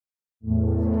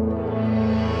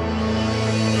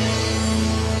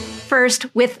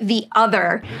First, with the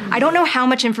other. I don't know how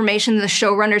much information the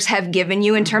showrunners have given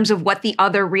you in terms of what the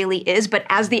other really is, but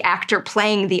as the actor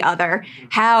playing the other,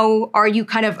 how are you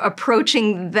kind of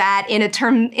approaching that in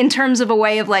terms of a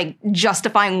way of like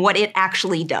justifying what it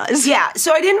actually does? Yeah,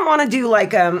 so I didn't want to do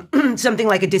like something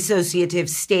like a dissociative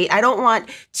state. I don't want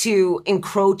to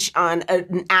encroach on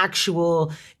an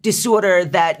actual disorder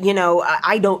that,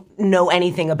 I don't know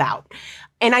anything about.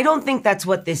 And I don't think that's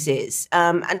what this is.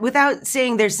 And without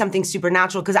saying there's something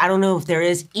supernatural, because I don't know if there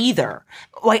is either.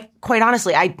 Quite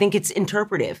honestly, I think it's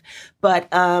interpretive. But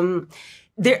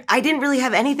I didn't really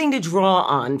have anything to draw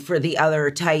on for the other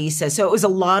Thaisa. So it was a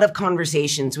lot of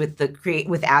conversations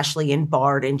with Ashley and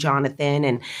Bard and Jonathan,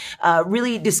 and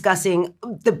really discussing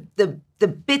the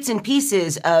bits and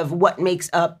pieces of what makes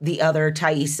up the other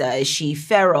Thaisa. Is she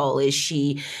feral? Is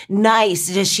she nice?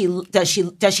 Does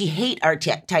she hate our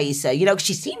Thaisa?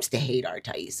 She seems to hate our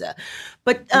Thaisa.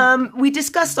 But we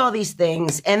discussed all these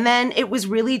things, and then it was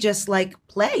really just like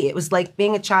play. It was like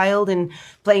being a child and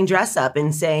playing dress up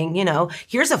and saying,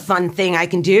 here's a fun thing I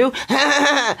can do.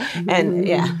 And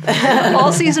yeah.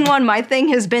 All season 1, my thing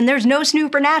has been there's no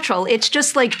supernatural. It's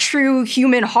just like true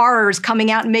human horrors coming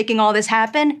out and making all this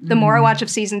happen. The more I watch of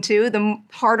season 2, the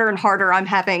harder and harder I'm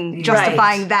having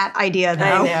justifying that idea, though.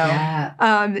 I know.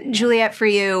 Yeah. Juliette, for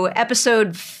you,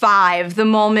 episode 5, the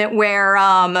moment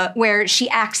where she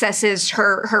accesses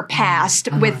her past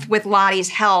with Lottie's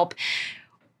help.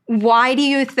 Why do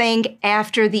you think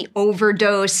after the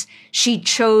overdose, she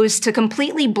chose to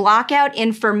completely block out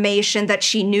information that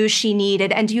she knew she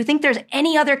needed? And do you think there's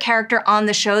any other character on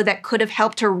the show that could have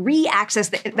helped her re-access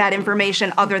that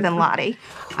information other than Lottie?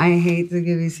 I hate to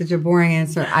give you such a boring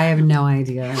answer. I have no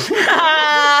idea.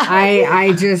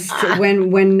 I just,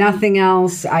 when nothing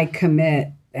else, I commit.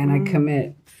 And I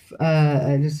commit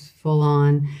just full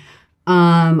on.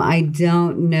 I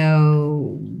don't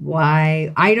know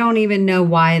why. I don't even know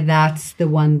why that's the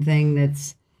one thing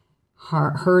that's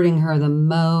hurting her the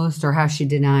most, or how she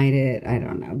denied it. I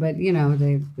don't know. But,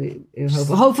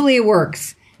 hopefully it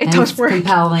works. It does work.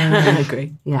 Compelling. I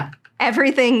agree. Yeah.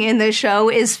 Everything in the show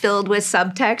is filled with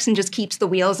subtext and just keeps the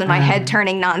wheels in my head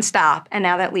turning nonstop. And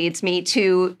now that leads me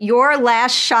to your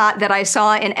last shot that I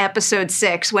saw in episode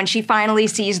 6 when she finally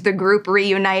sees the group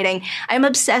reuniting. I'm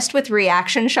obsessed with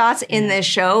reaction shots in this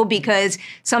show because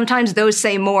sometimes those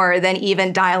say more than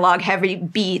even dialogue-heavy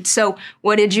beats. So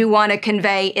what did you want to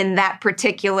convey in that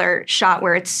particular shot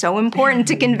where it's so important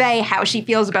to convey how she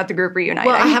feels about the group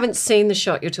reuniting? Well, I haven't seen the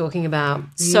shot you're talking about.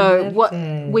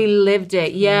 We lived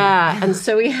it, yeah. And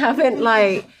so we haven't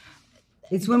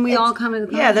it's when we all come in.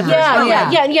 Yeah.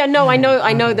 No, I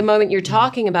know the moment you're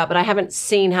talking about, but I haven't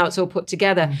seen how it's all put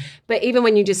together. But even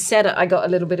when you just said it, I got a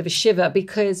little bit of a shiver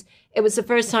because it was the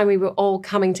first time we were all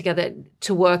coming together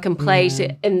to work and play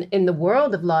in the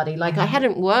world of Lottie. I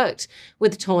hadn't worked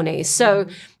with Tawny, so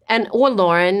or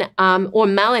Lauren or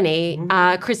Melanie.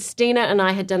 Christina and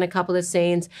I had done a couple of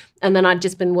scenes, and then I'd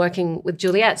just been working with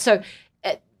Juliette. So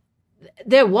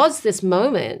there was this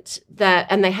moment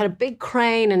and they had a big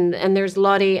crane and there's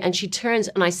Lottie and she turns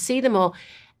and I see them all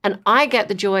and I get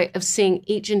the joy of seeing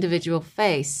each individual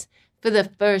face for the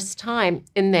first time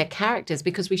in their characters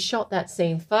because we shot that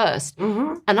scene first.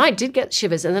 Mm-hmm. And I did get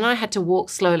shivers and then I had to walk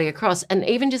slowly across and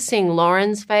even just seeing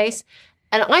Lauren's face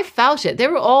and I felt it.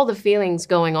 There were all the feelings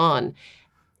going on.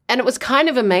 And it was kind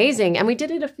of amazing. And we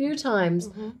did it a few times.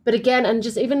 Mm-hmm. But again, and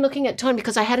just even looking at Tawny,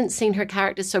 because I hadn't seen her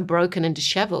character so broken and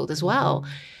disheveled as well.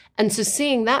 Mm-hmm. And so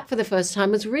seeing that for the first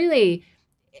time was really...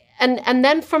 And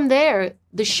then from there,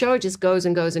 the show just goes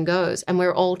and goes and goes. And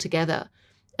we're all together.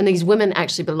 And these women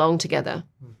actually belong together.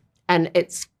 And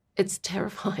it's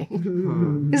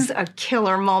terrifying. This is a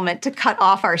killer moment to cut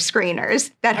off our screeners.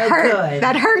 That hurt.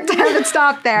 That hurt to have it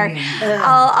stop there.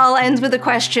 I'll end with a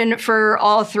question for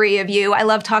all three of you. I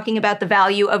love talking about the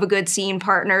value of a good scene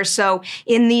partner. So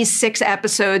in these 6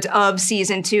 episodes of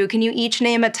season 2, can you each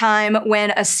name a time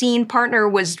when a scene partner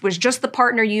was just the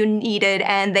partner you needed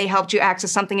and they helped you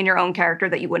access something in your own character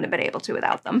that you wouldn't have been able to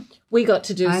without them? We got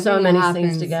to do so many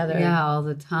things together. Yeah, all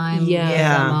the time.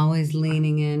 Yeah. I'm always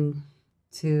leaning in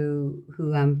to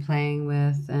who I'm playing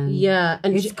with, and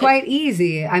and it's quite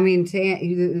easy. I mean,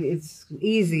 it's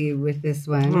easy with this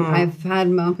one. I've had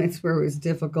moments where it was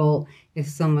difficult if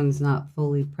someone's not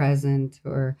fully present,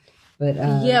 but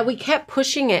we kept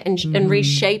pushing it and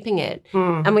reshaping it,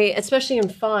 and we, especially in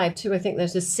 5 too. I think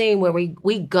there's a scene where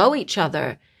we go each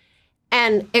other,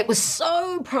 and it was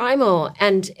so primal,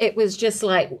 and it was just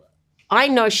like, I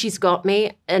know she's got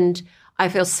me, and I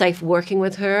feel safe working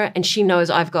with her and she knows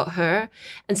I've got her.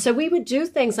 And so we would do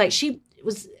things like she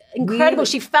was incredible.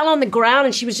 She fell on the ground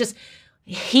and she was just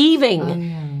heaving.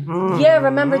 Yeah,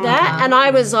 remember that? And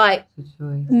I was like,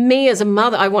 me as a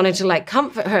mother, I wanted to like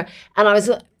comfort her.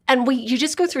 And you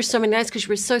just go through so many nights because you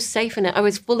were so safe in it. I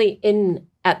was fully in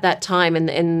at that time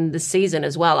in the season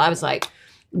as well. I was like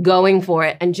going for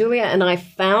it. And Julia and I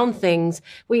found things.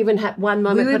 We even had one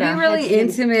moment. We would be really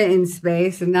intimate in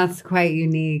space, and that's quite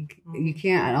unique. You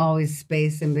can't always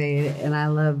space invade, and I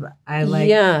like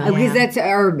because that's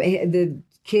the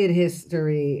kid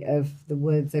history of the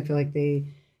woods. I feel like they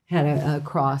had a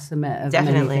cross of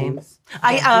definitely. Many things.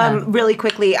 Really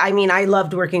quickly, I mean, I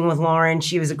loved working with Lauren.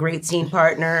 She was a great scene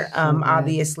partner,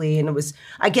 obviously, and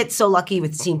I get so lucky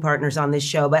with scene partners on this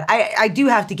show, but I do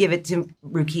have to give it to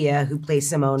Rukia, who plays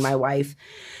Simone, my wife.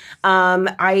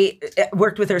 I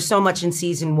worked with her so much in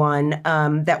season 1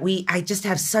 that I just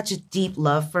have such a deep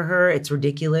love for her. It's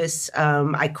ridiculous.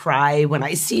 I cry when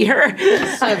I see her.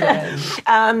 So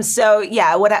good. So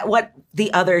yeah, what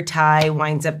the other Ty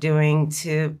winds up doing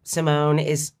to Simone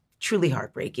is truly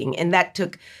heartbreaking, and that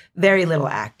took very little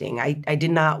acting. I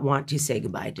did not want to say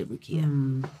goodbye to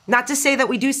Rukia. Not to say that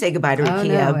we do say goodbye to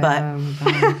Rukia, but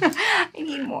I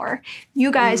need more.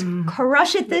 You guys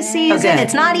crush it this season.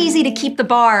 It's not easy to keep the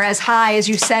bar as high as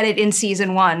you set it in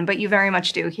season 1, but you very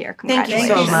much do here. Thank you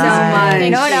Congratulations. so much.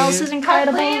 You know what else is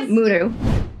incredible? Muru.